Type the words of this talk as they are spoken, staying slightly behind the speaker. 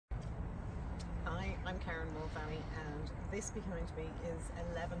I'm Karen Mulvaney, and this behind me is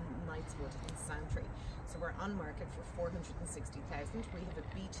 11 Knightswood in Santry. So we're on market for 460,000. We have a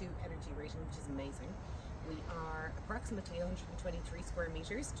B2 energy rating, which is amazing. We are approximately 123 square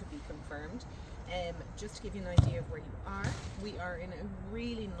meters to be confirmed. Just to give you an idea of where you are, we are in a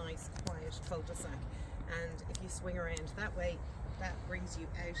really nice quiet cul-de-sac, and if you swing around that way, that brings you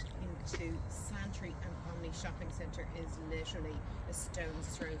out into Santry, and Omni Shopping Centre is literally a stone's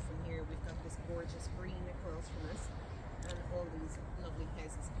throw from here. We've got this gorgeous green across from us and all these lovely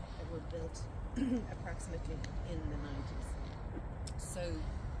houses that were built approximately in the 90s. So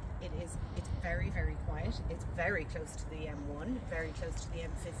it's very, very quiet. It's very close to the M1, very close to the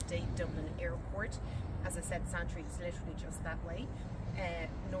M50 Dublin Airport. As I said, Santry is literally just that way.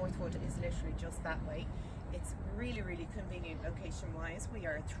 Northwood is literally just that way. It's really, really convenient location wise. We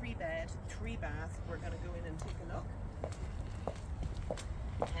are a 3-bed, 3-bath. We're going to go in and take a look.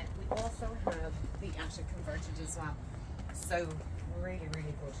 We also have the attic converted as well. So really,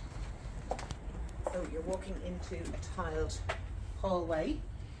 really good. So you're walking into a tiled hallway,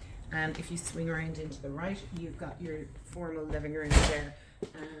 and if you swing around into the right, you've got your formal living room there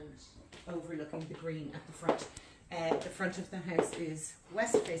and overlooking the green at the front. The front of the house is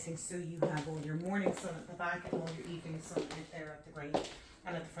west facing, so you have all your morning sun at the back and all your evening sun out there at the green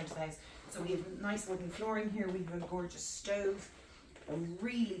and at the front of the house. So we have nice wooden flooring here. We have a gorgeous stove, a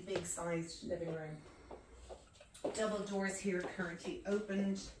really big sized living room. Double doors here currently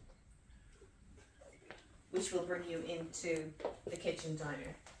opened, which will bring you into the kitchen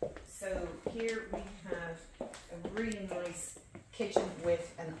diner. So here we have a really nice kitchen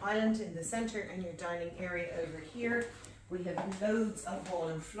with an island in the centre and your dining area over here. We have loads of wall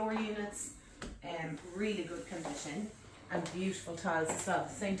and floor units, really good condition, and beautiful tiles as well.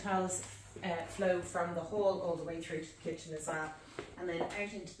 The same tiles flow from the hall all the way through to the kitchen as well. And then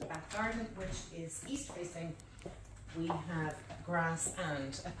out into the back garden, which is east facing, we have grass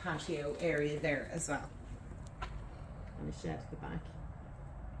and a patio area there as well, and a shed at the back.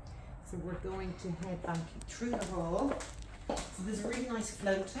 So we're going to head back through the hall. So there's a really nice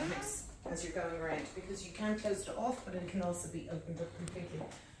flow to this as you're going around, because you can close it off, but it can also be opened up completely.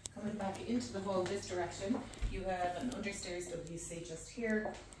 Coming back into the hall this direction, you have an understairs WC just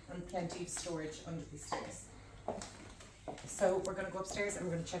here and plenty of storage under the stairs. So we're going to go upstairs and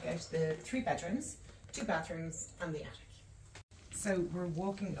we're going to check out the 3 bedrooms, 2 bathrooms and the attic. So we're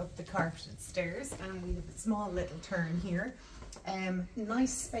walking up the carpeted stairs and we have a small little turn here.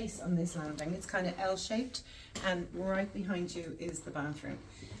 Nice space on this landing. It's kind of L-shaped, and right behind you is the bathroom.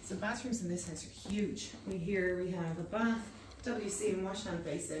 So bathrooms in this house are huge. We have a bath, WC and wash hand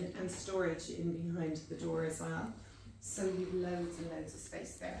basin, and storage in behind the door as well. So you've loads and loads of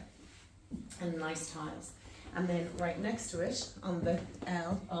space there, and nice tiles. And then right next to it, on the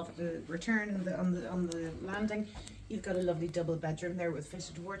L of the return and on the landing, you've got a lovely double bedroom there with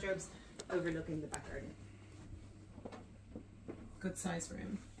fitted wardrobes overlooking the back garden. Good size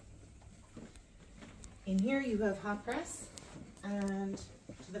room. In here you have hot press, and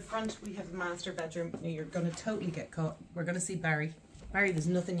to the front we have a master bedroom. Now you're going to totally get caught. We're going to see Barry. Barry, there's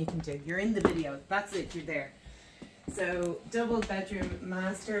nothing you can do. You're in the video. That's it. You're there. So double bedroom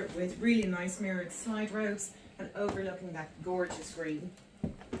master with really nice mirrored side robes and overlooking that gorgeous green.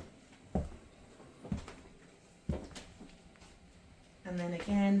 And then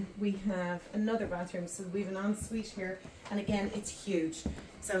again, we have another bathroom. So we have an ensuite here, and again, it's huge.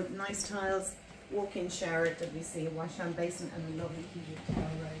 So nice tiles, walk-in shower, WC, a wash hand basin, and a lovely heated towel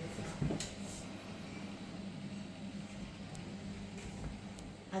rail.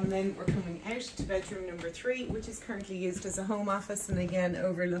 And then we're coming out to bedroom number 3, which is currently used as a home office, and again,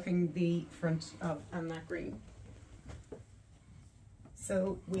 overlooking the front of and that green.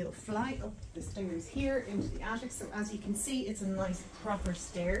 So we'll fly up the stairs here into the attic. So as you can see, it's a nice proper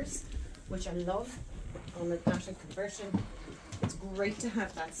stairs, which I love on the attic conversion. It's great to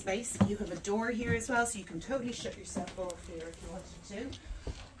have that space. You have a door here as well, so you can totally shut yourself off here if you wanted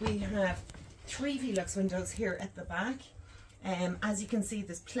to. We have 3 Velux windows here at the back. As you can see,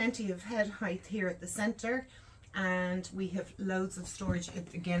 there's plenty of head height here at the center, and we have loads of storage.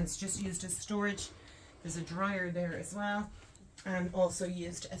 Again, it's just used as storage. There's a dryer there as well, and also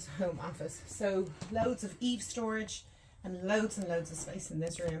used as a home office. So loads of eave storage and loads of space in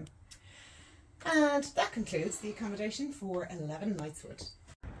this room. And that concludes the accommodation for 11 Knightswood.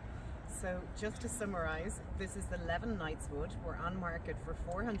 So just to summarise, this is 11 Knightswood. We're on market for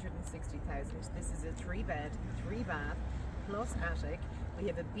 460,000. This is a 3-bed, 3-bath plus attic We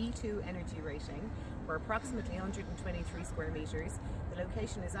have a B2 energy rating. We're approximately 123 square metres. The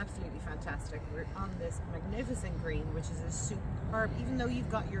location is absolutely fantastic. We're on this magnificent green, which is a superb, even though you've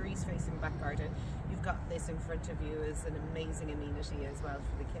got your east-facing back garden, you've got this in front of you as an amazing amenity as well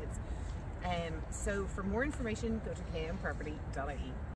for the kids. So for more information, go to kmproperty.ie.